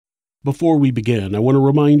Before we begin, I want to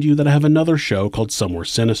remind you that I have another show called Somewhere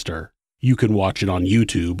Sinister. You can watch it on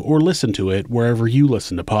YouTube or listen to it wherever you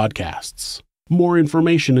listen to podcasts. More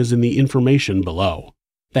information is in the information below.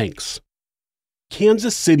 Thanks.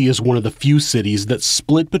 Kansas City is one of the few cities that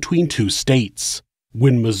split between two states.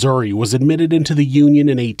 When Missouri was admitted into the Union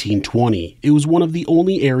in 1820, it was one of the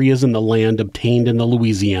only areas in the land obtained in the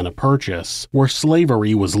Louisiana Purchase where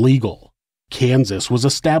slavery was legal. Kansas was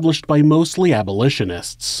established by mostly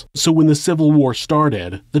abolitionists, so when the Civil War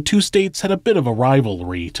started, the two states had a bit of a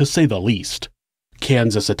rivalry, to say the least.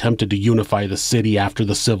 Kansas attempted to unify the city after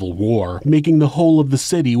the Civil War, making the whole of the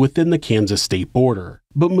city within the Kansas state border,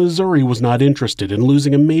 but Missouri was not interested in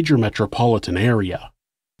losing a major metropolitan area.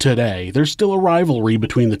 Today, there's still a rivalry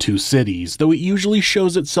between the two cities, though it usually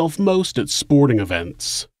shows itself most at sporting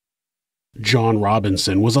events. John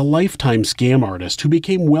Robinson was a lifetime scam artist who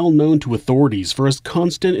became well known to authorities for his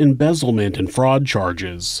constant embezzlement and fraud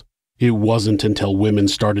charges. It wasn't until women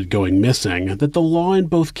started going missing that the law in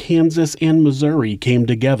both Kansas and Missouri came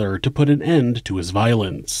together to put an end to his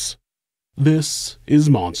violence. This is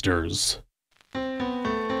Monsters.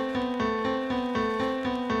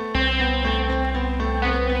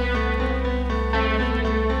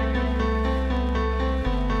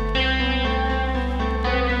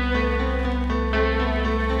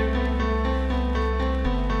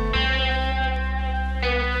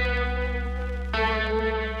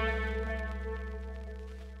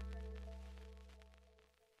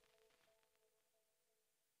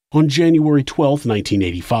 On January 12,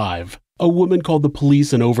 1985, a woman called the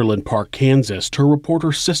police in Overland Park, Kansas to report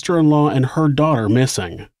her sister-in-law and her daughter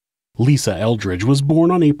missing. Lisa Eldridge was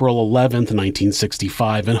born on April 11,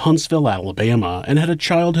 1965 in Huntsville, Alabama, and had a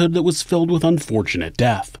childhood that was filled with unfortunate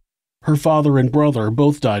death. Her father and brother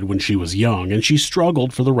both died when she was young, and she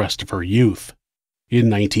struggled for the rest of her youth. In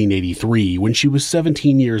 1983, when she was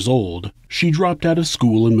 17 years old, she dropped out of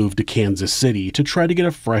school and moved to Kansas City to try to get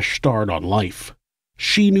a fresh start on life.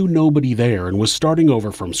 She knew nobody there and was starting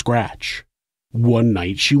over from scratch. One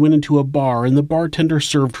night she went into a bar and the bartender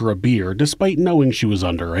served her a beer despite knowing she was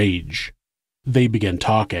underage. They began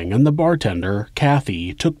talking and the bartender,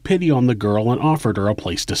 Kathy, took pity on the girl and offered her a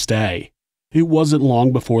place to stay. It wasn't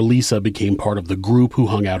long before Lisa became part of the group who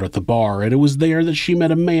hung out at the bar, and it was there that she met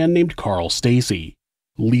a man named Carl Stacy.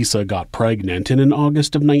 Lisa got pregnant, and in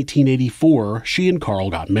August of 1984, she and Carl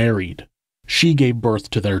got married. She gave birth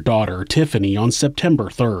to their daughter, Tiffany, on September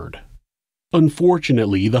 3rd.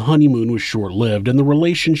 Unfortunately, the honeymoon was short-lived and the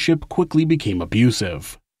relationship quickly became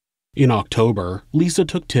abusive. In October, Lisa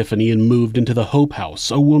took Tiffany and moved into the Hope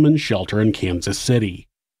House, a woman's shelter in Kansas City.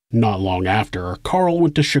 Not long after, Carl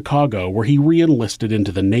went to Chicago where he re-enlisted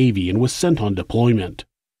into the Navy and was sent on deployment.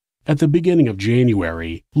 At the beginning of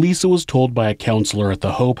January, Lisa was told by a counselor at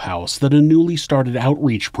the Hope House that a newly started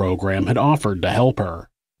outreach program had offered to help her.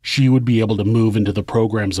 She would be able to move into the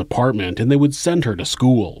program's apartment and they would send her to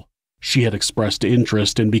school. She had expressed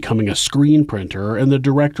interest in becoming a screen printer, and the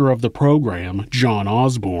director of the program, John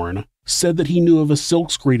Osborne, said that he knew of a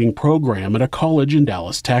silkscreening program at a college in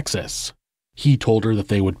Dallas, Texas. He told her that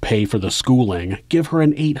they would pay for the schooling, give her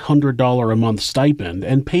an $800 a month stipend,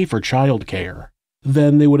 and pay for childcare.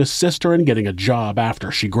 Then they would assist her in getting a job after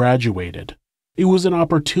she graduated. It was an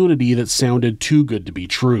opportunity that sounded too good to be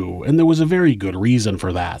true, and there was a very good reason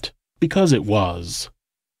for that, because it was.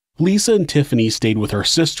 Lisa and Tiffany stayed with her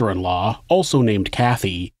sister-in-law, also named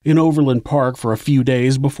Kathy, in Overland Park for a few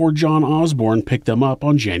days before John Osborne picked them up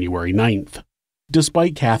on January 9th.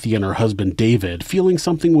 Despite Kathy and her husband David feeling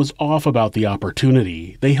something was off about the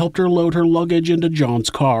opportunity, they helped her load her luggage into John's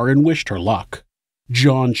car and wished her luck.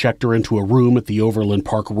 John checked her into a room at the Overland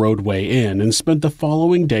Park Roadway Inn and spent the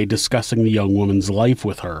following day discussing the young woman's life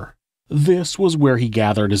with her. This was where he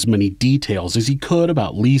gathered as many details as he could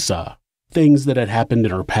about Lisa. Things that had happened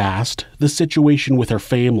in her past, the situation with her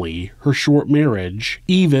family, her short marriage,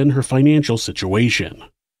 even her financial situation.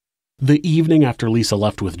 The evening after Lisa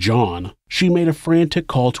left with John, she made a frantic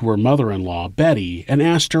call to her mother-in-law, Betty, and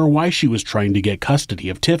asked her why she was trying to get custody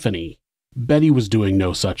of Tiffany. Betty was doing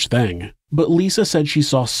no such thing, but Lisa said she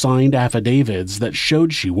saw signed affidavits that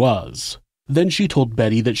showed she was. Then she told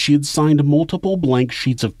Betty that she had signed multiple blank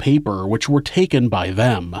sheets of paper which were taken by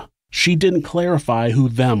them. She didn't clarify who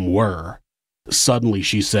them were. Suddenly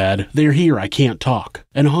she said, "They're here, I can't talk,"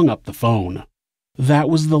 and hung up the phone. That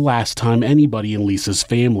was the last time anybody in Lisa's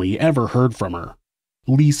family ever heard from her.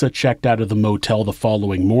 Lisa checked out of the motel the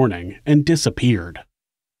following morning and disappeared.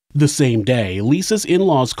 The same day, Lisa's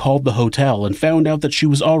in-laws called the hotel and found out that she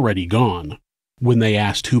was already gone. When they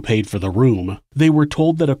asked who paid for the room, they were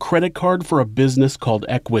told that a credit card for a business called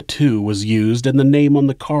Equi2 was used and the name on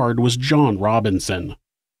the card was John Robinson.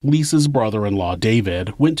 Lisa's brother-in-law,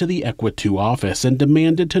 David, went to the EQUA 2 office and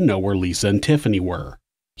demanded to know where Lisa and Tiffany were.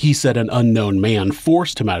 He said an unknown man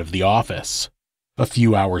forced him out of the office. A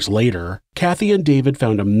few hours later, Kathy and David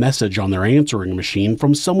found a message on their answering machine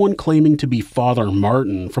from someone claiming to be Father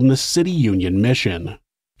Martin from the City Union Mission.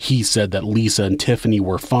 He said that Lisa and Tiffany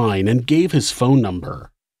were fine and gave his phone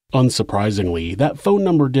number. Unsurprisingly, that phone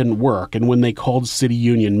number didn't work, and when they called City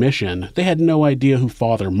Union Mission, they had no idea who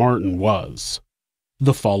Father Martin was.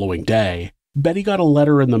 The following day, Betty got a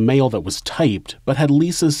letter in the mail that was typed but had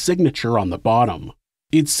Lisa's signature on the bottom.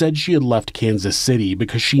 It said she had left Kansas City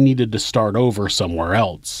because she needed to start over somewhere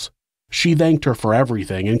else. She thanked her for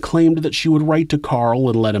everything and claimed that she would write to Carl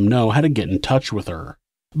and let him know how to get in touch with her.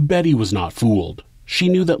 Betty was not fooled. She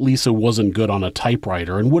knew that Lisa wasn't good on a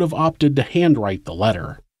typewriter and would have opted to handwrite the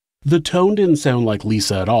letter. The tone didn't sound like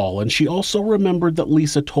Lisa at all, and she also remembered that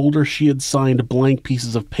Lisa told her she had signed blank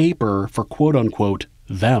pieces of paper for quote-unquote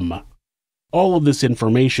them. All of this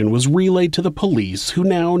information was relayed to the police, who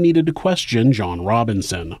now needed to question John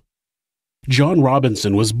Robinson. John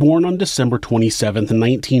Robinson was born on December 27,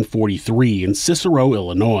 1943 in Cicero,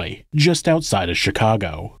 Illinois, just outside of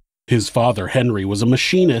Chicago. His father, Henry, was a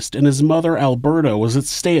machinist, and his mother, Alberta, was a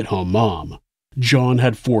stay-at-home mom. John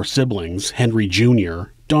had 4 siblings, Henry Jr.,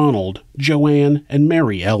 Donald, Joanne, and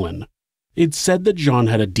Mary Ellen. It's said that John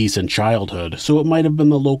had a decent childhood, so it might have been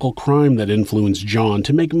the local crime that influenced John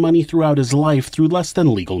to make money throughout his life through less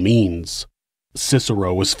than legal means.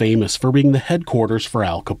 Cicero was famous for being the headquarters for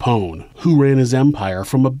Al Capone, who ran his empire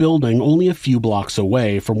from a building only a few blocks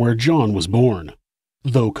away from where John was born.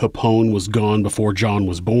 Though Capone was gone before John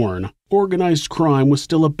was born, organized crime was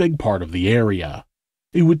still a big part of the area.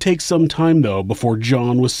 It would take some time, though, before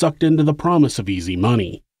John was sucked into the promise of easy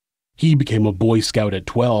money. He became a Boy Scout at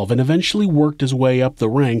 12 and eventually worked his way up the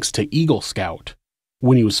ranks to Eagle Scout.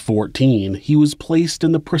 When he was 14, he was placed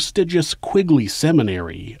in the prestigious Quigley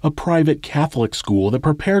Seminary, a private Catholic school that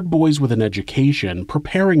prepared boys with an education,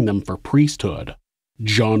 preparing them for priesthood.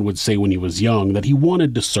 John would say when he was young that he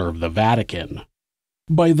wanted to serve the Vatican.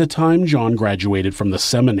 By the time John graduated from the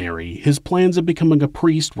seminary, his plans of becoming a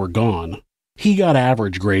priest were gone. He got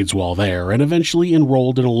average grades while there and eventually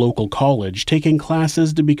enrolled in a local college, taking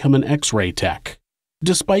classes to become an X-ray tech.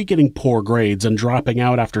 Despite getting poor grades and dropping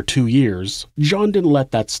out after 2 years, John didn't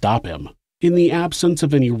let that stop him. In the absence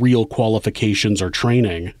of any real qualifications or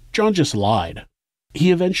training, John just lied.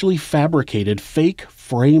 He eventually fabricated fake,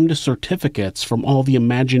 framed certificates from all the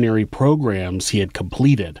imaginary programs he had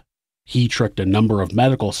completed. He tricked a number of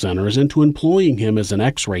medical centers into employing him as an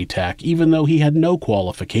X-ray tech even though he had no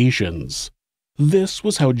qualifications. This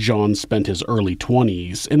was how John spent his early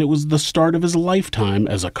 20s, and it was the start of his lifetime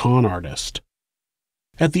as a con artist.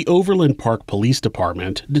 At the Overland Park Police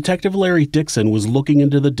Department, Detective Larry Dixon was looking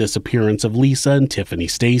into the disappearance of Lisa and Tiffany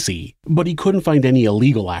Stacy, but he couldn't find any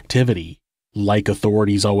illegal activity. Like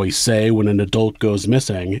authorities always say when an adult goes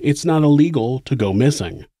missing, it's not illegal to go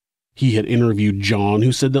missing. He had interviewed John,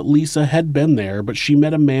 who said that Lisa had been there, but she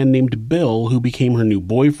met a man named Bill who became her new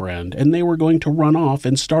boyfriend, and they were going to run off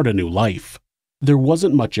and start a new life. There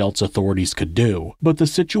wasn't much else authorities could do, but the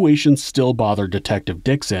situation still bothered Detective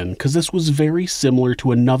Dixon because this was very similar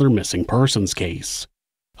to another missing persons case.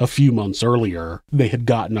 A few months earlier, they had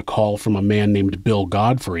gotten a call from a man named Bill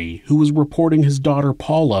Godfrey who was reporting his daughter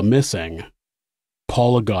Paula missing.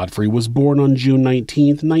 Paula Godfrey was born on June 19,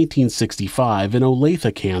 1965 in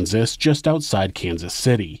Olathe, Kansas, just outside Kansas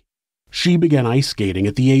City. She began ice skating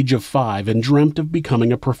at the age of 5 and dreamt of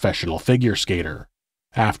becoming a professional figure skater.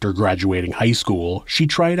 After graduating high school, she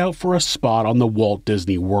tried out for a spot on the Walt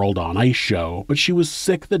Disney World on Ice show, but she was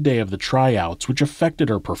sick the day of the tryouts, which affected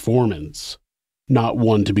her performance. Not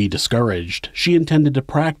one to be discouraged, she intended to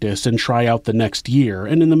practice and try out the next year,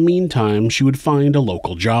 and in the meantime, she would find a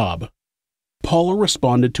local job. Paula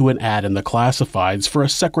responded to an ad in the classifieds for a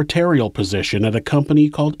secretarial position at a company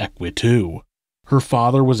called EQUA 2. Her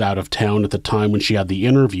father was out of town at the time when she had the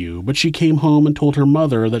interview, but she came home and told her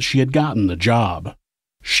mother that she had gotten the job.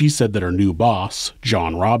 She said that her new boss,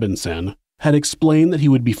 John Robinson, had explained that he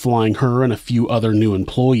would be flying her and a few other new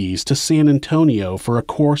employees to San Antonio for a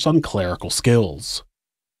course on clerical skills.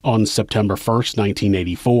 On September 1,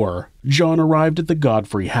 1984, John arrived at the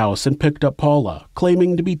Godfrey house and picked up Paula,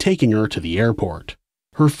 claiming to be taking her to the airport.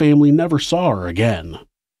 Her family never saw her again.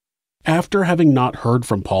 After having not heard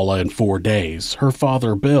from Paula in 4 days, her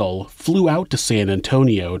father, Bill, flew out to San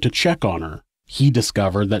Antonio to check on her. He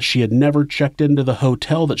discovered that she had never checked into the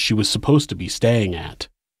hotel that she was supposed to be staying at.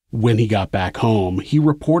 When he got back home, he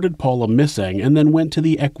reported Paula missing and then went to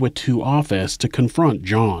the EQUA 2 office to confront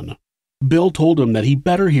John. Bill told him that he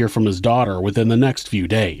better hear from his daughter within the next few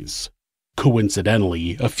days.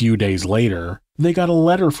 Coincidentally, a few days later, they got a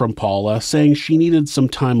letter from Paula saying she needed some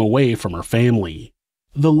time away from her family.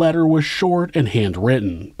 The letter was short and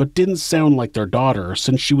handwritten, but didn't sound like their daughter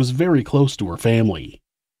since she was very close to her family.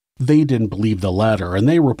 They didn't believe the letter and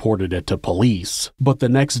they reported it to police, but the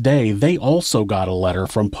next day they also got a letter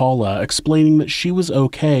from Paula explaining that she was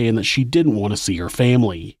okay and that she didn't want to see her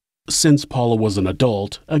family. Since Paula was an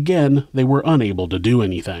adult, again, they were unable to do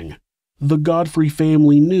anything. The Godfrey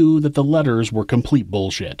family knew that the letters were complete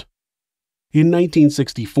bullshit. In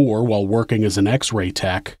 1964, while working as an X-ray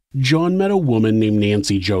tech, John met a woman named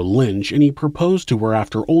Nancy Jo Lynch and he proposed to her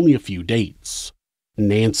after only a few dates.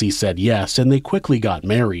 Nancy said yes and they quickly got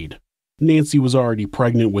married. Nancy was already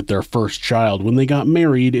pregnant with their first child when they got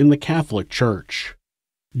married in the Catholic Church.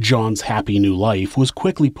 John's happy new life was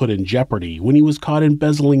quickly put in jeopardy when he was caught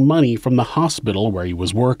embezzling money from the hospital where he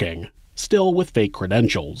was working, still with fake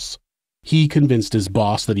credentials. He convinced his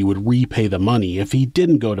boss that he would repay the money if he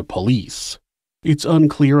didn't go to police. It's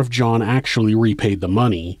unclear if John actually repaid the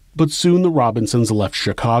money, but soon the Robinsons left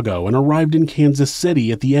Chicago and arrived in Kansas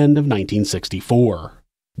City at the end of 1964.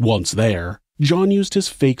 Once there, John used his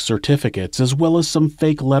fake certificates as well as some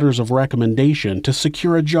fake letters of recommendation to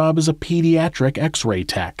secure a job as a pediatric X-ray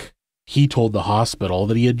tech. He told the hospital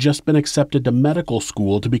that he had just been accepted to medical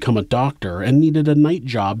school to become a doctor and needed a night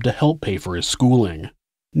job to help pay for his schooling.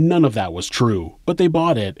 None of that was true, but they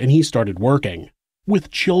bought it and he started working.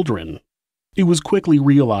 With children. It was quickly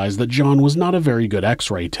realized that John was not a very good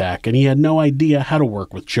X-ray tech and he had no idea how to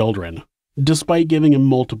work with children. Despite giving him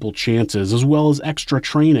multiple chances as well as extra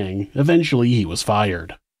training, eventually he was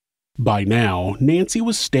fired. By now, Nancy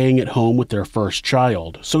was staying at home with their first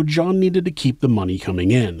child, so John needed to keep the money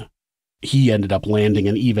coming in. He ended up landing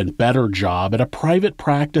an even better job at a private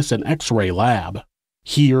practice and X-ray lab.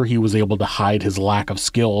 Here he was able to hide his lack of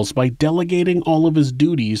skills by delegating all of his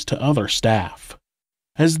duties to other staff.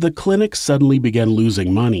 As the clinic suddenly began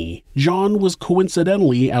losing money, John was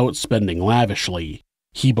coincidentally out spending lavishly.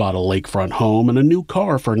 He bought a lakefront home and a new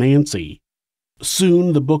car for Nancy.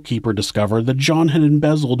 Soon, the bookkeeper discovered that John had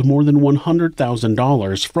embezzled more than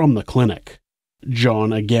 $100,000 from the clinic.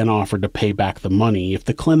 John again offered to pay back the money if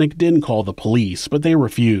the clinic didn't call the police, but they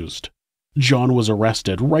refused. John was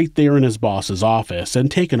arrested right there in his boss's office and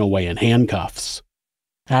taken away in handcuffs.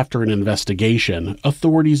 After an investigation,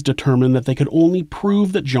 authorities determined that they could only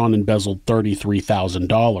prove that John embezzled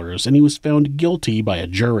 $33,000 and he was found guilty by a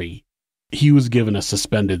jury. He was given a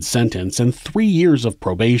suspended sentence and 3 years of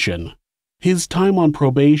probation. His time on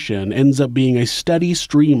probation ends up being a steady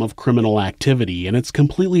stream of criminal activity, and it's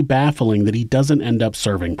completely baffling that he doesn't end up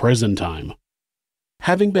serving prison time.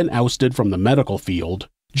 Having been ousted from the medical field,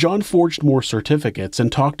 John forged more certificates and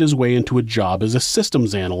talked his way into a job as a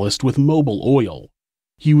systems analyst with Mobil Oil.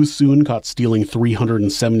 He was soon caught stealing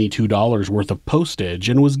 $372 worth of postage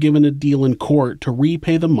and was given a deal in court to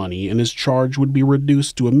repay the money and his charge would be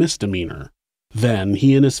reduced to a misdemeanor. Then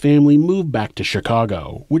he and his family moved back to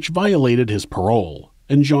Chicago, which violated his parole,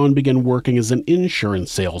 and John began working as an insurance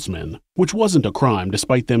salesman, which wasn't a crime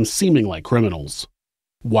despite them seeming like criminals.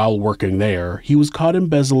 While working there, he was caught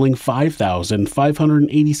embezzling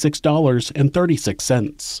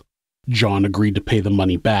 $5,586.36. John agreed to pay the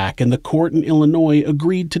money back, and the court in Illinois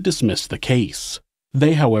agreed to dismiss the case.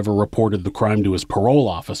 They, however, reported the crime to his parole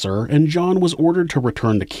officer, and John was ordered to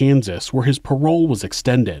return to Kansas, where his parole was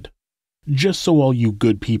extended. Just so all you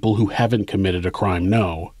good people who haven't committed a crime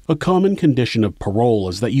know, a common condition of parole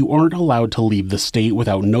is that you aren't allowed to leave the state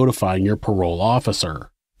without notifying your parole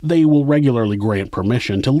officer. They will regularly grant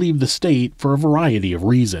permission to leave the state for a variety of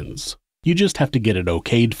reasons. You just have to get it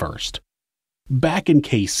okayed first. Back in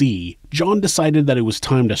KC, John decided that it was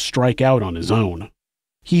time to strike out on his own.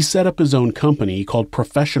 He set up his own company called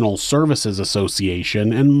Professional Services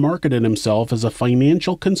Association and marketed himself as a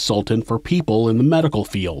financial consultant for people in the medical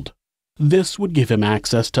field. This would give him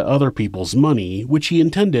access to other people's money, which he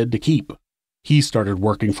intended to keep. He started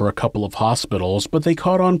working for a couple of hospitals, but they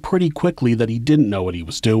caught on pretty quickly that he didn't know what he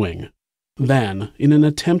was doing. Then, in an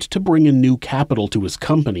attempt to bring in new capital to his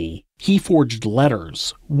company, he forged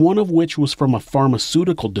letters, one of which was from a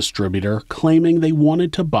pharmaceutical distributor claiming they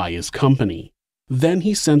wanted to buy his company. Then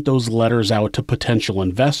he sent those letters out to potential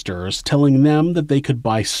investors, telling them that they could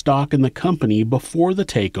buy stock in the company before the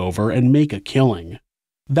takeover and make a killing.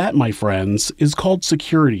 That, my friends, is called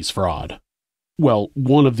securities fraud. Well,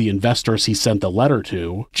 one of the investors he sent the letter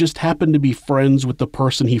to just happened to be friends with the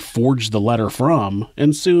person he forged the letter from,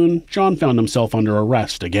 and soon John found himself under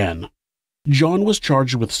arrest again. John was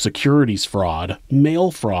charged with securities fraud, mail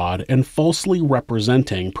fraud, and falsely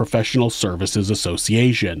representing Professional Services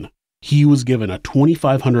Association. He was given a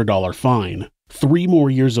 $2,500 fine, 3 more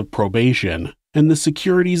years of probation, and the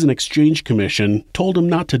Securities and Exchange Commission told him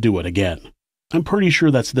not to do it again. I'm pretty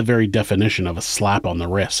sure that's the very definition of a slap on the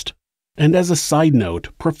wrist. And as a side note,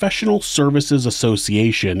 Professional Services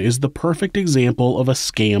Association is the perfect example of a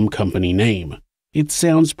scam company name. It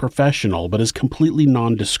sounds professional but is completely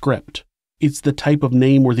nondescript. It's the type of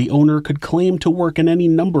name where the owner could claim to work in any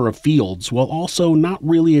number of fields while also not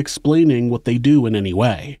really explaining what they do in any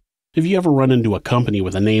way. If you ever run into a company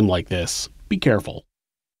with a name like this, be careful.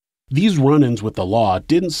 These run-ins with the law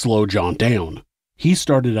didn't slow John down. He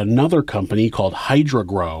started another company called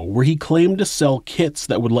HydraGrow, where he claimed to sell kits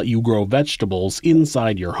that would let you grow vegetables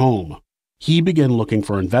inside your home. He began looking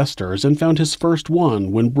for investors and found his first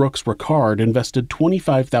one when Brooks Ricard invested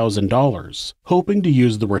 $25,000, hoping to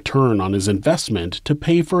use the return on his investment to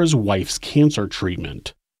pay for his wife's cancer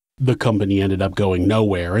treatment. The company ended up going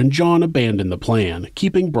nowhere, and John abandoned the plan,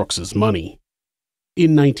 keeping Brooks's money.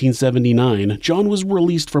 In 1979, John was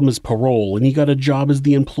released from his parole and he got a job as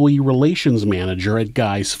the employee relations manager at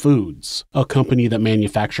Guy's Foods, a company that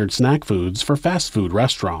manufactured snack foods for fast food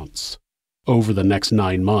restaurants. Over the next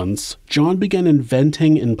 9 months, John began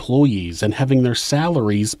inventing employees and having their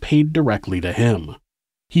salaries paid directly to him.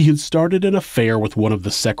 He had started an affair with one of the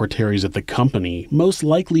secretaries at the company, most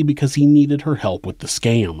likely because he needed her help with the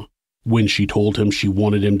scam. When she told him she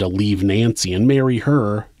wanted him to leave Nancy and marry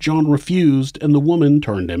her, John refused and the woman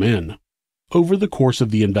turned him in. Over the course of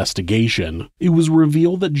the investigation, it was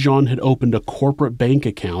revealed that John had opened a corporate bank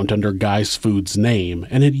account under Guy's Foods' name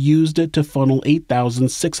and had used it to funnel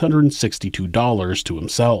 $8,662 to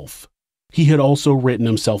himself. He had also written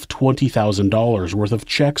himself $20,000 worth of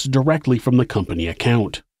checks directly from the company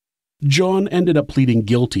account. John ended up pleading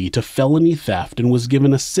guilty to felony theft and was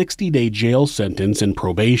given a 60-day jail sentence and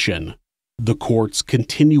probation. The courts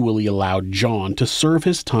continually allowed John to serve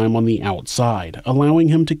his time on the outside, allowing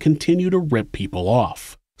him to continue to rip people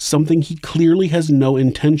off, something he clearly has no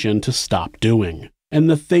intention to stop doing. And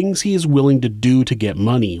the things he is willing to do to get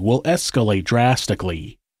money will escalate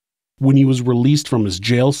drastically. When he was released from his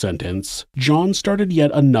jail sentence, John started yet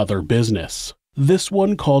another business. This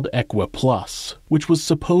one called EquiPlus, which was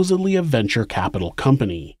supposedly a venture capital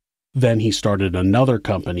company. Then he started another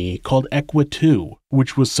company called Equi2,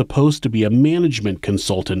 which was supposed to be a management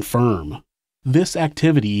consultant firm. This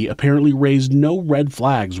activity apparently raised no red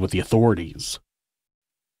flags with the authorities.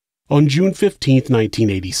 On June 15,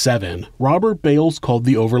 1987, Robert Bales called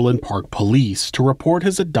the Overland Park Police to report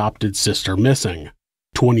his adopted sister missing.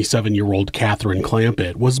 27-year-old Catherine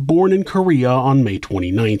Clampett was born in Korea on May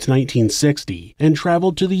 29, 1960, and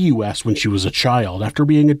traveled to the U.S. when she was a child after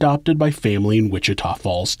being adopted by family in Wichita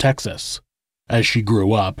Falls, Texas. As she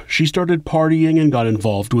grew up, she started partying and got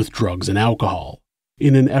involved with drugs and alcohol.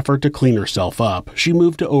 In an effort to clean herself up, she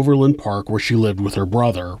moved to Overland Park where she lived with her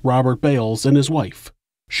brother, Robert Bales, and his wife.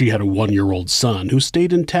 She had a 1-year-old son who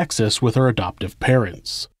stayed in Texas with her adoptive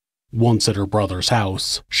parents. Once at her brother's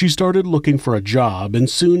house, she started looking for a job and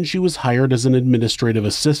soon she was hired as an administrative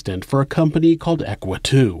assistant for a company called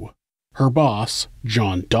Equi2. Her boss,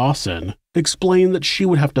 John Dawson, explained that she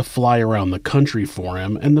would have to fly around the country for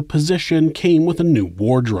him and the position came with a new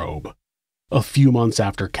wardrobe. A few months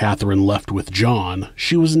after Catherine left with John,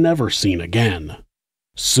 she was never seen again.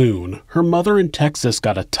 Soon, her mother in Texas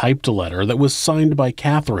got a typed letter that was signed by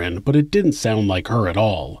Catherine, but it didn't sound like her at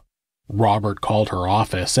all. Robert called her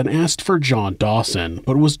office and asked for John Dawson,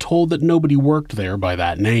 but was told that nobody worked there by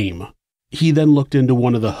that name. He then looked into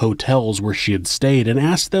one of the hotels where she had stayed and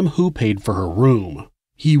asked them who paid for her room.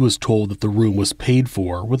 He was told that the room was paid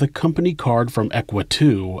for with a company card from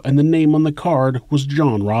Equi2, and the name on the card was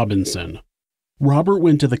John Robinson. Robert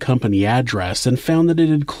went to the company address and found that it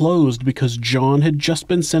had closed because John had just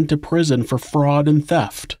been sent to prison for fraud and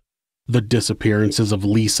theft. The disappearances of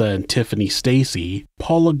Lisa and Tiffany Stacy,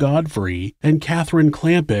 Paula Godfrey, and Catherine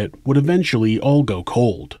Clampett would eventually all go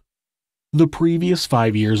cold. The previous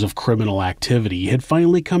 5 years of criminal activity had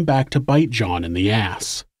finally come back to bite John in the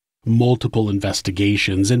ass. Multiple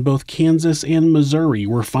investigations in both Kansas and Missouri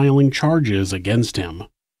were filing charges against him.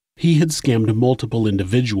 He had scammed multiple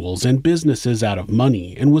individuals and businesses out of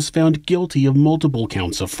money and was found guilty of multiple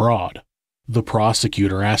counts of fraud. The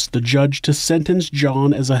prosecutor asked the judge to sentence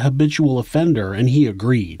John as a habitual offender and he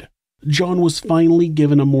agreed. John was finally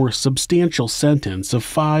given a more substantial sentence of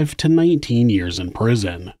 5 to 19 years in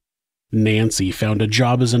prison. Nancy found a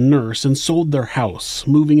job as a nurse and sold their house,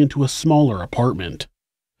 moving into a smaller apartment.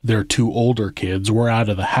 Their 2 older kids were out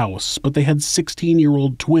of the house, but they had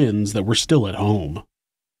 16-year-old twins that were still at home.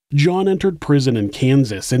 John entered prison in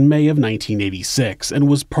Kansas in May of 1986 and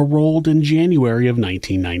was paroled in January of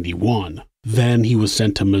 1991. Then he was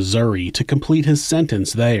sent to Missouri to complete his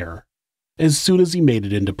sentence there. As soon as he made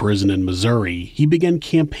it into prison in Missouri, he began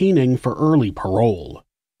campaigning for early parole.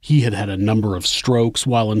 He had had a number of strokes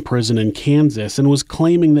while in prison in Kansas and was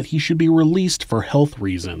claiming that he should be released for health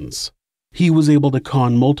reasons. He was able to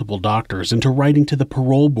con multiple doctors into writing to the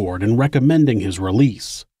parole board and recommending his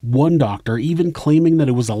release, one doctor even claiming that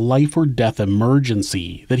it was a life-or-death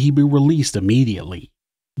emergency that he be released immediately.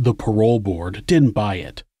 The parole board didn't buy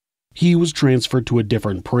it. He was transferred to a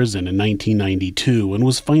different prison in 1992 and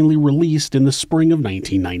was finally released in the spring of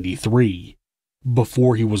 1993.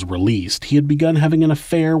 Before he was released, he had begun having an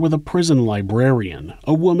affair with a prison librarian,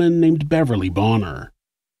 a woman named Beverly Bonner.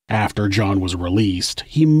 After John was released,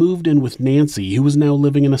 he moved in with Nancy, who was now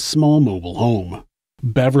living in a small mobile home.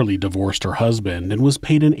 Beverly divorced her husband and was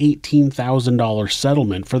paid an $18,000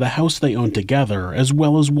 settlement for the house they owned together, as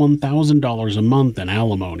well as $1,000 a month in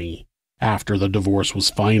alimony. After the divorce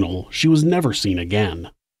was final, she was never seen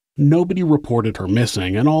again. Nobody reported her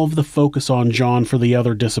missing, and all of the focus on John for the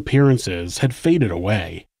other disappearances had faded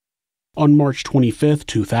away. On March 25,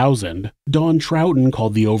 2000, Dawn Troughton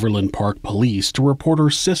called the Overland Park police to report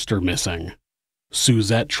her sister missing.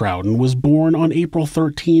 Suzette Troughton was born on April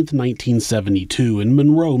 13, 1972 in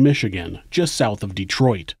Monroe, Michigan, just south of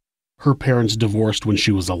Detroit. Her parents divorced when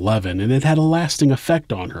she was 11, and it had a lasting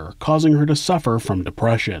effect on her, causing her to suffer from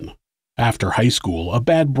depression. After high school, a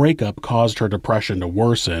bad breakup caused her depression to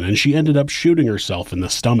worsen, and she ended up shooting herself in the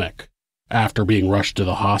stomach. After being rushed to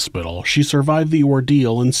the hospital, she survived the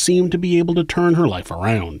ordeal and seemed to be able to turn her life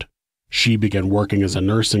around. She began working as a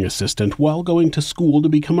nursing assistant while going to school to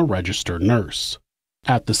become a registered nurse.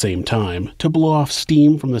 At the same time, to blow off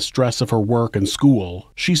steam from the stress of her work and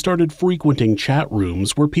school, she started frequenting chat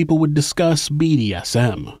rooms where people would discuss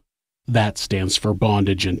BDSM. That stands for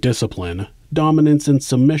bondage and discipline, dominance and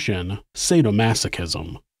submission,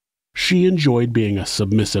 sadomasochism. She enjoyed being a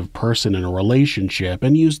submissive person in a relationship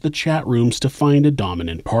and used the chat rooms to find a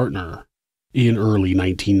dominant partner. In early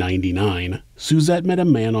 1999, Suzette met a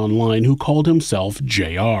man online who called himself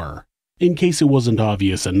JR. In case it wasn't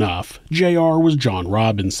obvious enough, JR was John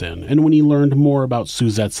Robinson, and when he learned more about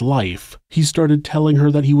Suzette's life, he started telling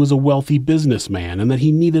her that he was a wealthy businessman and that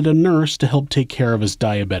he needed a nurse to help take care of his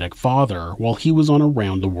diabetic father while he was on a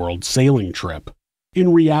round-the-world sailing trip.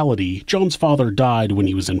 In reality, John's father died when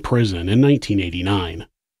he was in prison in 1989.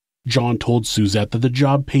 John told Suzette that the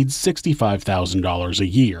job paid $65,000 a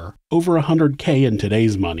year, over $100K in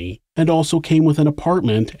today's money, and also came with an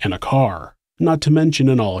apartment and a car, not to mention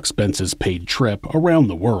an all-expenses-paid trip around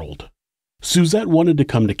the world. Suzette wanted to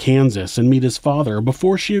come to Kansas and meet his father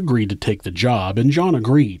before she agreed to take the job, and John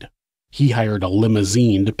agreed. He hired a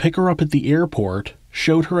limousine to pick her up at the airport,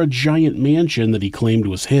 showed her a giant mansion that he claimed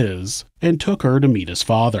was his, and took her to meet his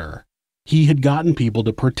father. He had gotten people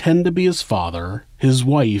to pretend to be his father, his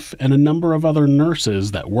wife, and a number of other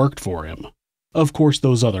nurses that worked for him. Of course,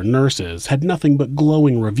 those other nurses had nothing but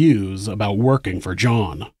glowing reviews about working for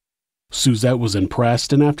John. Suzette was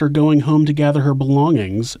impressed, and after going home to gather her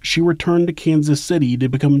belongings, she returned to Kansas City to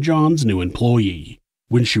become John's new employee.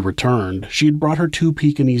 When she returned, she had brought her 2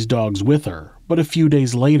 Pekingese dogs with her, but a few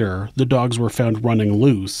days later, the dogs were found running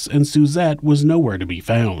loose, and Suzette was nowhere to be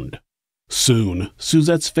found. Soon,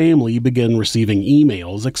 Suzette's family began receiving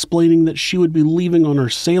emails explaining that she would be leaving on her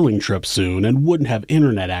sailing trip soon and wouldn't have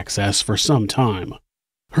internet access for some time.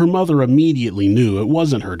 Her mother immediately knew it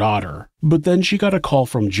wasn't her daughter, but then she got a call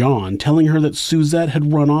from John telling her that Suzette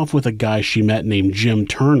had run off with a guy she met named Jim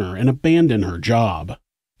Turner and abandoned her job.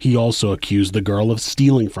 He also accused the girl of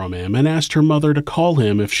stealing from him and asked her mother to call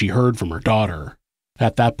him if she heard from her daughter.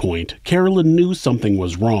 At that point, Carolyn knew something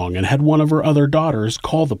was wrong and had one of her other daughters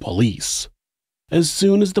call the police. As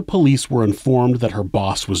soon as the police were informed that her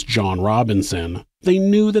boss was John Robinson, they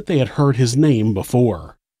knew that they had heard his name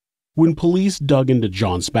before. When police dug into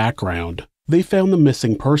John's background, they found the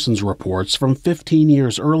missing persons reports from 15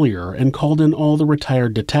 years earlier and called in all the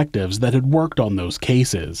retired detectives that had worked on those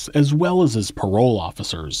cases, as well as his parole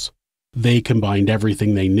officers. They combined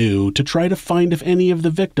everything they knew to try to find if any of the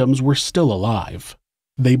victims were still alive.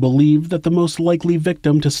 They believed that the most likely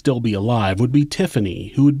victim to still be alive would be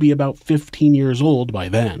Tiffany, who would be about 15 years old by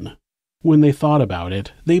then. When they thought about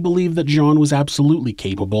it, they believed that John was absolutely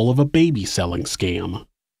capable of a baby-selling scam.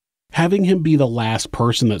 Having him be the last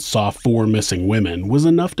person that saw 4 missing women was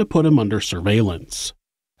enough to put him under surveillance.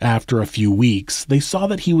 After a few weeks, they saw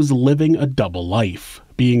that he was living a double life,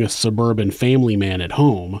 being a suburban family man at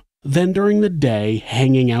home, then during the day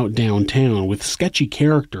hanging out downtown with sketchy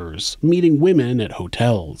characters, meeting women at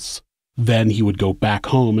hotels. Then he would go back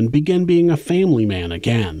home and begin being a family man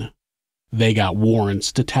again. They got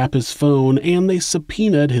warrants to tap his phone and they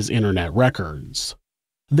subpoenaed his internet records.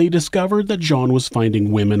 They discovered that John was finding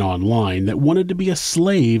women online that wanted to be a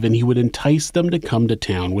slave, and he would entice them to come to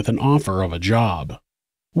town with an offer of a job.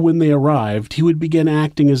 When they arrived, he would begin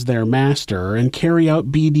acting as their master and carry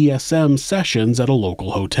out BDSM sessions at a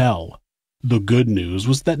local hotel. The good news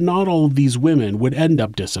was that not all of these women would end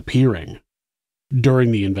up disappearing.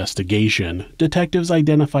 During the investigation, detectives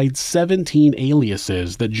identified 17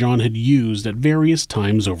 aliases that John had used at various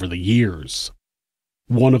times over the years.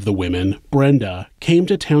 One of the women, Brenda, came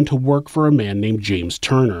to town to work for a man named James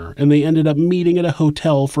Turner, and they ended up meeting at a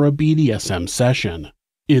hotel for a BDSM session.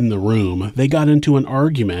 In the room, they got into an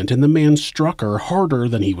argument and the man struck her harder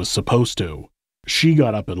than he was supposed to. She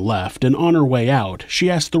got up and left, and on her way out, she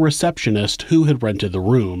asked the receptionist who had rented the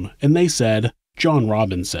room, and they said, John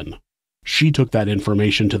Robinson. She took that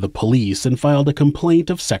information to the police and filed a complaint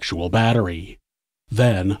of sexual battery.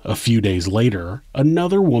 Then, a few days later,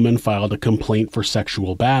 another woman filed a complaint for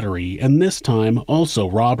sexual battery, and this time also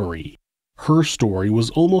robbery. Her story was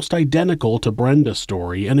almost identical to Brenda's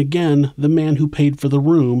story, and again, the man who paid for the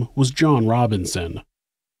room was John Robinson.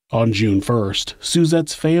 On June 1st,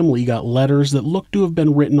 Suzette's family got letters that looked to have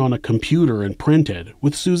been written on a computer and printed,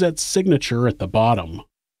 with Suzette's signature at the bottom.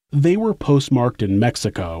 They were postmarked in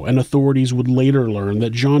Mexico, and authorities would later learn that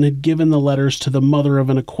John had given the letters to the mother of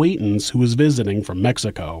an acquaintance who was visiting from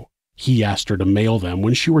Mexico. He asked her to mail them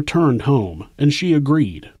when she returned home, and she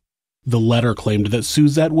agreed. The letter claimed that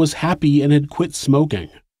Suzette was happy and had quit smoking.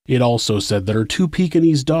 It also said that her 2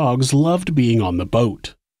 Pekingese dogs loved being on the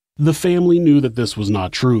boat. The family knew that this was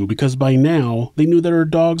not true because by now they knew that her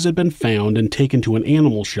dogs had been found and taken to an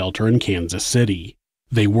animal shelter in Kansas City.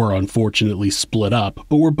 They were unfortunately split up,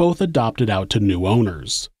 but were both adopted out to new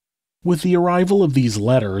owners. With the arrival of these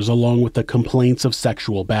letters, along with the complaints of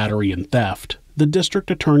sexual battery and theft, the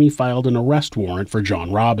district attorney filed an arrest warrant for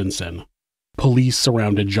John Robinson. Police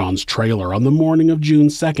surrounded John's trailer on the morning of June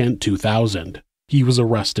 2, 2000. He was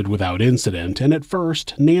arrested without incident, and at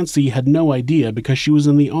first, Nancy had no idea because she was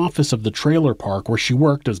in the office of the trailer park where she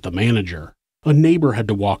worked as the manager. A neighbor had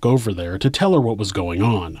to walk over there to tell her what was going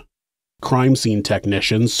on. Crime scene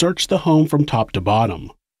technicians searched the home from top to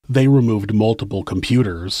bottom. They removed multiple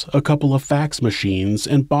computers, a couple of fax machines,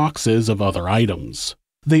 and boxes of other items.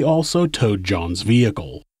 They also towed John's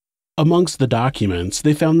vehicle. Amongst the documents,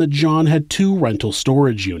 they found that John had 2 rental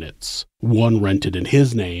storage units, one rented in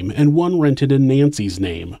his name and one rented in Nancy's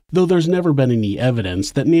name, though there's never been any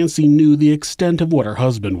evidence that Nancy knew the extent of what her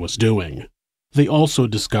husband was doing. They also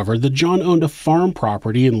discovered that John owned a farm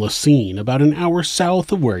property in Lacine, about an hour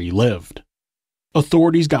south of where he lived.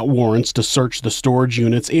 Authorities got warrants to search the storage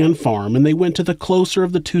units and farm, and they went to the closer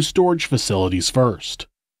of the 2 storage facilities first.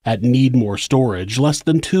 At Needmore Storage, less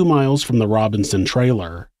than 2 miles from the Robinson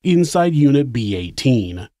trailer, inside Unit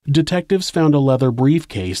B18, detectives found a leather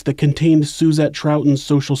briefcase that contained Suzette Troughton's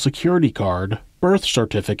Social Security card, birth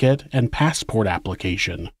certificate, and passport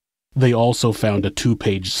application. They also found a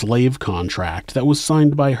 2-page slave contract that was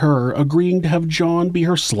signed by her agreeing to have John be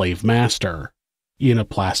her slave master. In a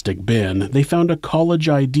plastic bin, they found a college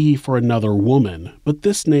ID for another woman, but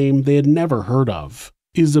this name they had never heard of,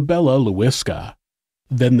 Isabella Lewiska.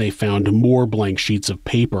 Then they found more blank sheets of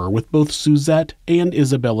paper with both Suzette and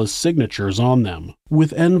Isabella's signatures on them,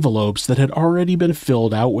 with envelopes that had already been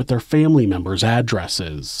filled out with their family members'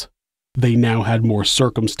 addresses. They now had more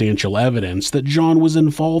circumstantial evidence that John was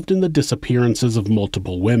involved in the disappearances of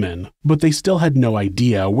multiple women, but they still had no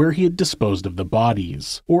idea where he had disposed of the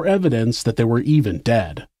bodies, or evidence that they were even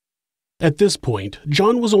dead. At this point,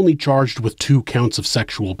 John was only charged with 2 counts of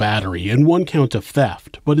sexual battery and 1 count of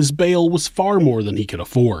theft, but his bail was far more than he could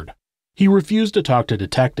afford. He refused to talk to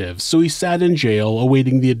detectives, so he sat in jail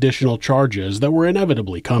awaiting the additional charges that were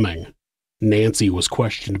inevitably coming. Nancy was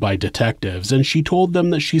questioned by detectives, and she told them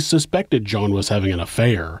that she suspected John was having an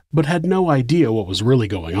affair, but had no idea what was really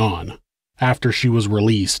going on. After she was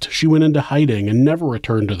released, she went into hiding and never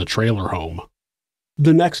returned to the trailer home.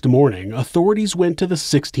 The next morning, authorities went to the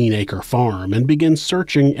 16-acre farm and began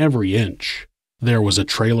searching every inch. There was a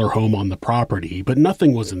trailer home on the property, but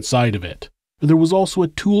nothing was inside of it. There was also a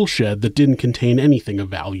tool shed that didn't contain anything of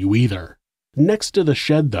value either. Next to the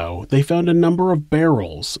shed, though, they found a number of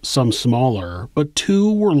barrels, some smaller, but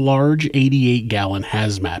 2 were large 88-gallon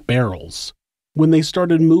hazmat barrels. When they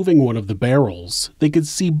started moving one of the barrels, they could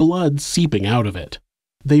see blood seeping out of it.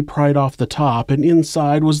 They pried off the top, and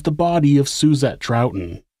inside was the body of Suzette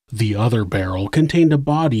Troughton. The other barrel contained a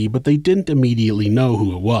body, but they didn't immediately know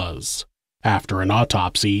who it was. After an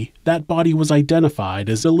autopsy, that body was identified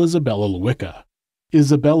as Isabella Lewiska.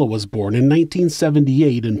 Isabella was born in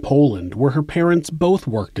 1978 in Poland, where her parents both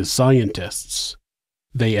worked as scientists.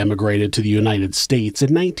 They emigrated to the United States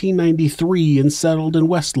in 1993 and settled in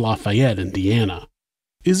West Lafayette, Indiana.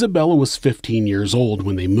 Isabella was 15 years old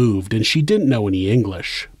when they moved, and she didn't know any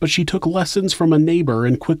English, but she took lessons from a neighbor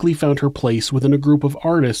and quickly found her place within a group of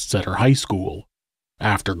artists at her high school.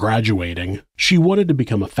 After graduating, she wanted to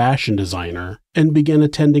become a fashion designer and began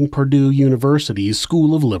attending Purdue University's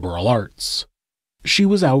School of Liberal Arts. She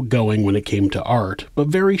was outgoing when it came to art, but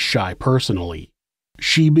very shy personally.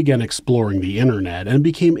 She began exploring the internet and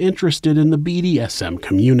became interested in the BDSM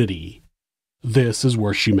community. This is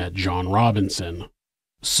where she met John Robinson.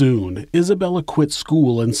 Soon, Isabella quit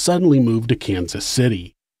school and suddenly moved to Kansas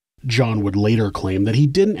City. John would later claim that he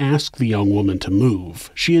didn't ask the young woman to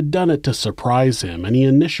move. She had done it to surprise him, and he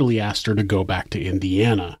initially asked her to go back to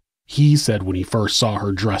Indiana. He said when he first saw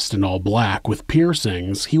her dressed in all black with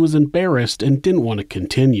piercings, he was embarrassed and didn't want to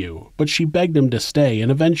continue, but she begged him to stay,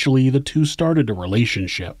 and eventually the two started a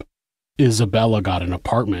relationship. Isabella got an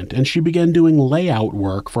apartment, and she began doing layout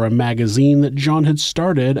work for a magazine that John had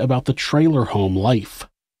started about the trailer home life.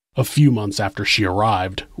 A few months after she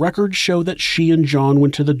arrived, records show that she and John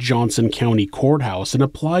went to the Johnson County Courthouse and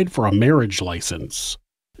applied for a marriage license.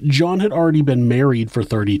 John had already been married for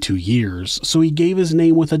 32 years, so he gave his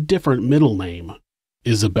name with a different middle name.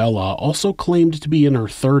 Isabella also claimed to be in her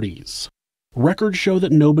 30s. Records show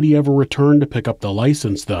that nobody ever returned to pick up the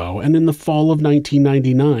license, though, and in the fall of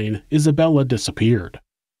 1999, Isabella disappeared.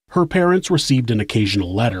 Her parents received an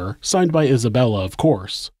occasional letter, signed by Isabella, of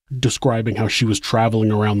course, describing how she was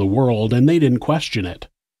traveling around the world, and they didn't question it.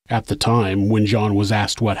 At the time, when John was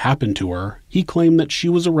asked what happened to her, he claimed that she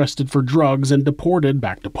was arrested for drugs and deported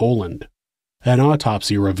back to Poland. An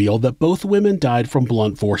autopsy revealed that both women died from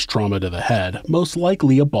blunt force trauma to the head, most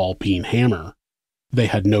likely a ball-peen hammer. They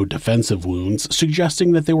had no defensive wounds,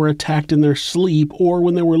 suggesting that they were attacked in their sleep or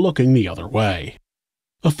when they were looking the other way.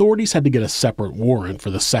 Authorities had to get a separate warrant for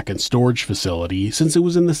the second storage facility since it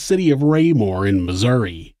was in the city of Raymore in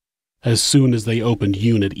Missouri. As soon as they opened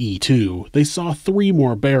Unit E2, they saw 3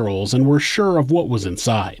 more barrels and were sure of what was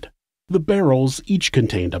inside. The barrels each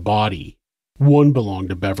contained a body. One belonged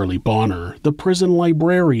to Beverly Bonner, the prison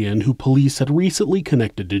librarian who police had recently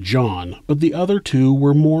connected to John, but the other 2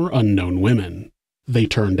 were more unknown women. They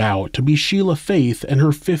turned out to be Sheila Faith and her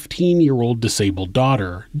 15-year-old disabled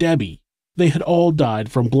daughter, Debbie. They had all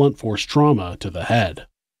died from blunt force trauma to the head.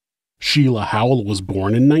 Sheila Howell was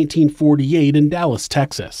born in 1948 in Dallas,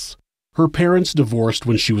 Texas. Her parents divorced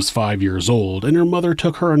when she was 5 years old, and her mother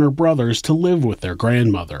took her and her brothers to live with their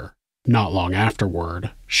grandmother. Not long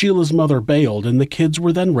afterward, Sheila's mother bailed, and the kids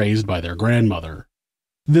were then raised by their grandmother.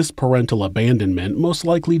 This parental abandonment most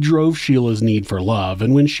likely drove Sheila's need for love,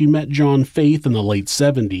 and when she met John Faith in the late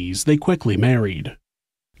 70s, they quickly married.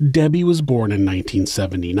 Debbie was born in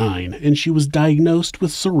 1979, and she was diagnosed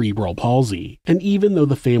with cerebral palsy, and even though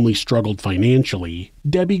the family struggled financially,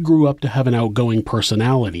 Debbie grew up to have an outgoing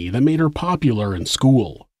personality that made her popular in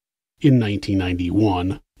school. In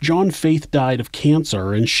 1991, John Faith died of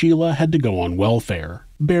cancer and Sheila had to go on welfare,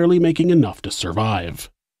 barely making enough to survive.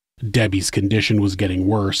 Debbie's condition was getting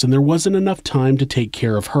worse, and there wasn't enough time to take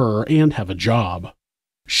care of her and have a job.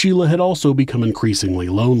 Sheila had also become increasingly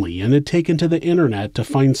lonely and had taken to the internet to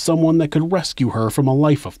find someone that could rescue her from a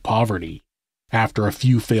life of poverty. After a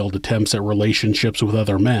few failed attempts at relationships with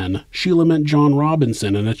other men, Sheila met John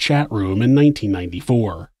Robinson in a chat room in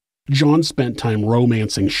 1994. John spent time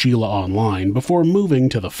romancing Sheila online before moving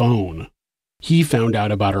to the phone. He found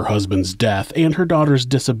out about her husband's death and her daughter's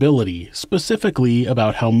disability, specifically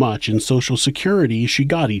about how much in Social Security she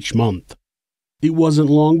got each month. It wasn't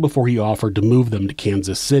long before he offered to move them to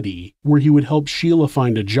Kansas City, where he would help Sheila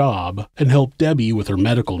find a job and help Debbie with her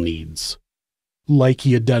medical needs. Like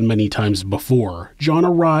he had done many times before, John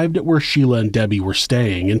arrived at where Sheila and Debbie were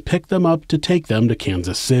staying and picked them up to take them to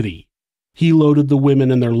Kansas City. He loaded the women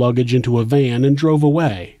and their luggage into a van and drove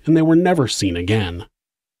away, and they were never seen again.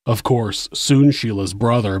 Of course, soon Sheila's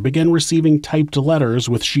brother began receiving typed letters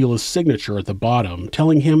with Sheila's signature at the bottom,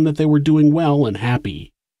 telling him that they were doing well and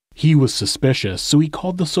happy. He was suspicious, so he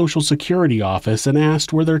called the Social Security office and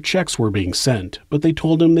asked where their checks were being sent, but they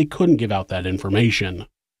told him they couldn't give out that information.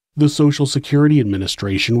 The Social Security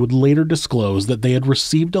Administration would later disclose that they had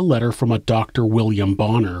received a letter from a Dr. William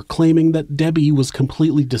Bonner claiming that Debbie was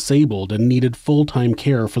completely disabled and needed full-time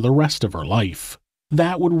care for the rest of her life.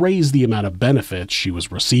 That would raise the amount of benefits she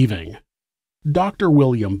was receiving. Dr.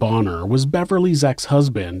 William Bonner was Beverly's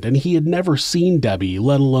ex-husband, and he had never seen Debbie,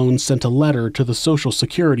 let alone sent a letter to the Social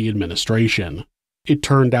Security Administration. It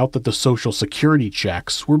turned out that the Social Security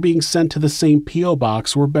checks were being sent to the same P.O.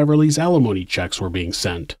 box where Beverly's alimony checks were being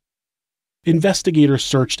sent. Investigators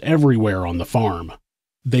searched everywhere on the farm.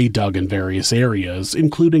 They dug in various areas,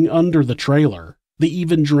 including under the trailer. They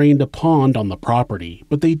even drained a pond on the property,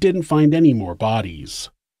 but they didn't find any more bodies.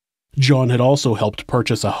 John had also helped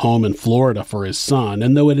purchase a home in Florida for his son,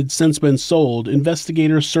 and though it had since been sold,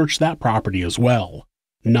 investigators searched that property as well.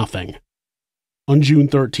 Nothing. On June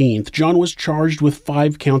 13th, John was charged with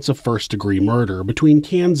 5 counts of first-degree murder between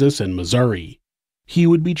Kansas and Missouri. He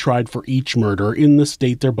would be tried for each murder in the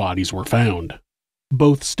state their bodies were found.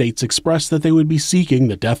 Both states expressed that they would be seeking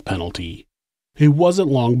the death penalty. It wasn't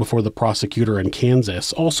long before the prosecutor in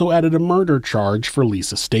Kansas also added a murder charge for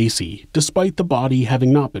Lisa Stacy, despite the body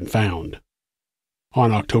having not been found.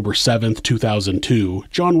 On October 7, 2002,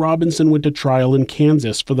 John Robinson went to trial in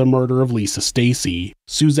Kansas for the murder of Lisa Stacy,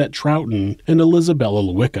 Suzette Troughton, and Isabella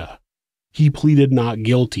Lewicka. He pleaded not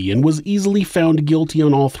guilty and was easily found guilty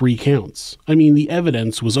on all 3 counts. The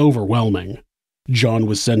evidence was overwhelming. John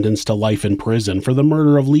was sentenced to life in prison for the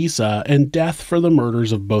murder of Lisa and death for the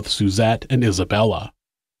murders of both Suzette and Isabella.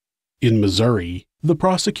 In Missouri, the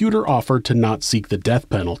prosecutor offered to not seek the death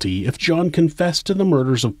penalty if John confessed to the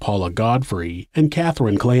murders of Paula Godfrey and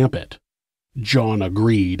Catherine Clampett. John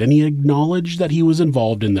agreed, and he acknowledged that he was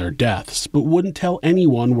involved in their deaths, but wouldn't tell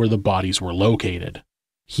anyone where the bodies were located.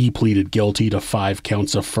 He pleaded guilty to 5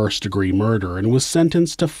 counts of first-degree murder and was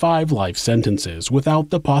sentenced to 5 life sentences without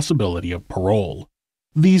the possibility of parole.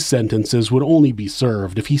 These sentences would only be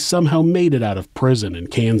served if he somehow made it out of prison in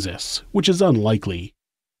Kansas, which is unlikely.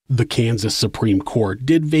 The Kansas Supreme Court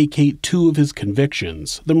did vacate 2 of his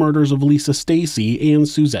convictions, the murders of Lisa Stacy and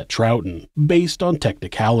Suzette Troughton, based on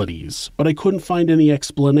technicalities, but I couldn't find any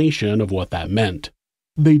explanation of what that meant.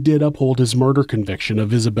 They did uphold his murder conviction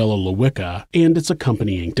of Isabella Lewicka and its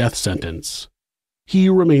accompanying death sentence. He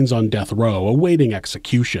remains on death row awaiting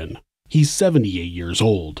execution. He's 78 years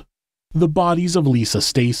old. The bodies of Lisa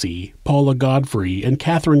Stacy, Paula Godfrey, and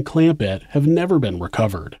Catherine Clampett have never been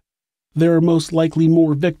recovered. There are most likely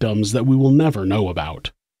more victims that we will never know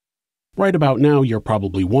about. Right about now, you're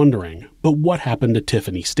probably wondering, but what happened to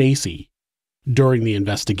Tiffany Stacy? During the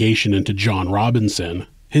investigation into John Robinson,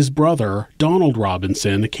 his brother, Donald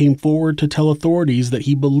Robinson, came forward to tell authorities that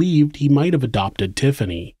he believed he might have adopted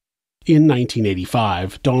Tiffany. In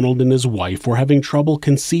 1985, Donald and his wife were having trouble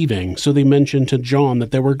conceiving, so they mentioned to John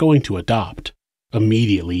that they were going to adopt.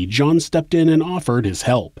 Immediately, John stepped in and offered his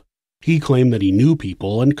help. He claimed that he knew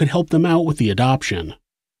people and could help them out with the adoption.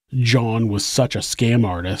 John was such a scam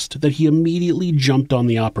artist that he immediately jumped on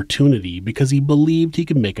the opportunity because he believed he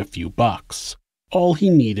could make a few bucks. All he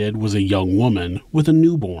needed was a young woman with a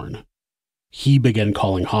newborn. He began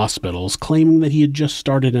calling hospitals, claiming that he had just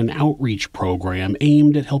started an outreach program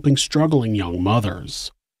aimed at helping struggling young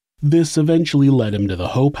mothers. This eventually led him to the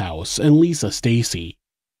Hope House and Lisa Stacy.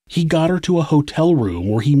 He got her to a hotel room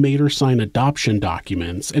where he made her sign adoption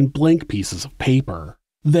documents and blank pieces of paper.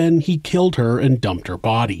 Then he killed her and dumped her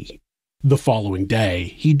body. The following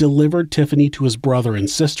day, he delivered Tiffany to his brother and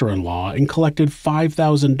sister-in-law and collected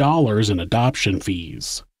 $5,000 in adoption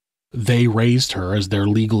fees. They raised her as their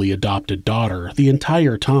legally adopted daughter the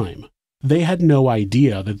entire time. They had no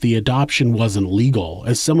idea that the adoption wasn't legal,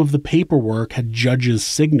 as some of the paperwork had judges'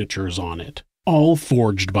 signatures on it, all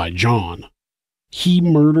forged by John. He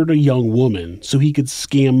murdered a young woman so he could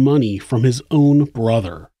scam money from his own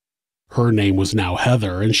brother. Her name was now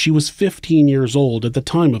Heather, and she was 15 years old at the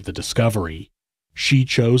time of the discovery. She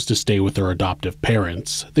chose to stay with her adoptive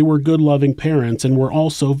parents. They were good, loving parents and were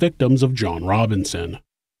also victims of John Robinson.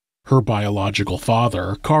 Her biological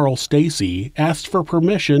father, Carl Stacy, asked for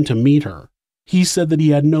permission to meet her. He said that he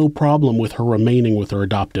had no problem with her remaining with her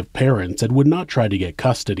adoptive parents and would not try to get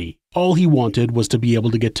custody. All he wanted was to be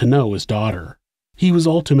able to get to know his daughter. He was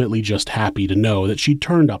ultimately just happy to know that she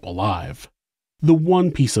turned up alive. The one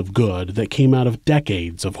piece of good that came out of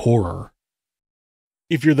decades of horror.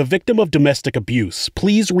 If you're the victim of domestic abuse,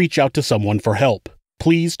 please reach out to someone for help.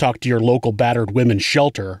 Please talk to your local battered women's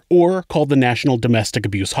shelter or call the National Domestic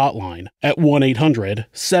Abuse Hotline at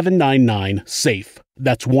 1-800-799-SAFE.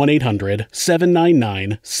 That's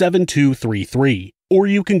 1-800-799-7233. Or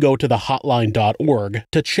you can go to thehotline.org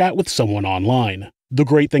to chat with someone online. The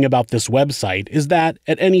great thing about this website is that,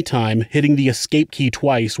 at any time, hitting the escape key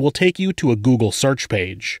twice will take you to a Google search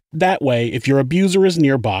page. That way, if your abuser is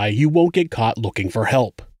nearby, you won't get caught looking for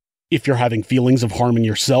help. If you're having feelings of harming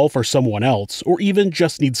yourself or someone else, or even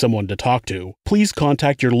just need someone to talk to, please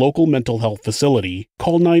contact your local mental health facility,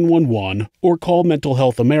 call 911, or call Mental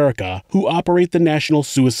Health America, who operate the National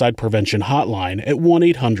Suicide Prevention Hotline at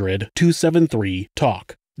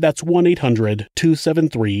 1-800-273-TALK. That's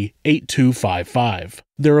 1-800-273-8255.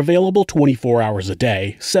 They're available 24 hours a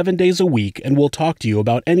day, 7 days a week, and will talk to you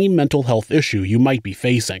about any mental health issue you might be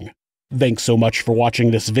facing. Thanks so much for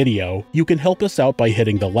watching this video. You can help us out by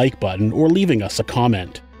hitting the like button or leaving us a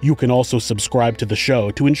comment. You can also subscribe to the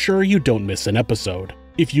show to ensure you don't miss an episode.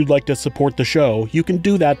 If you'd like to support the show, you can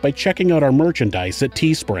do that by checking out our merchandise at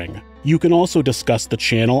Teespring. You can also discuss the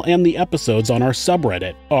channel and the episodes on our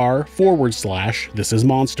subreddit,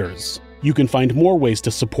 r/thisismonsters. You can find more ways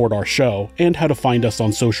to support our show and how to find us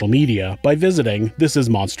on social media by visiting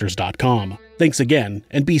thisismonsters.com. Thanks again,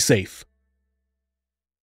 and be safe.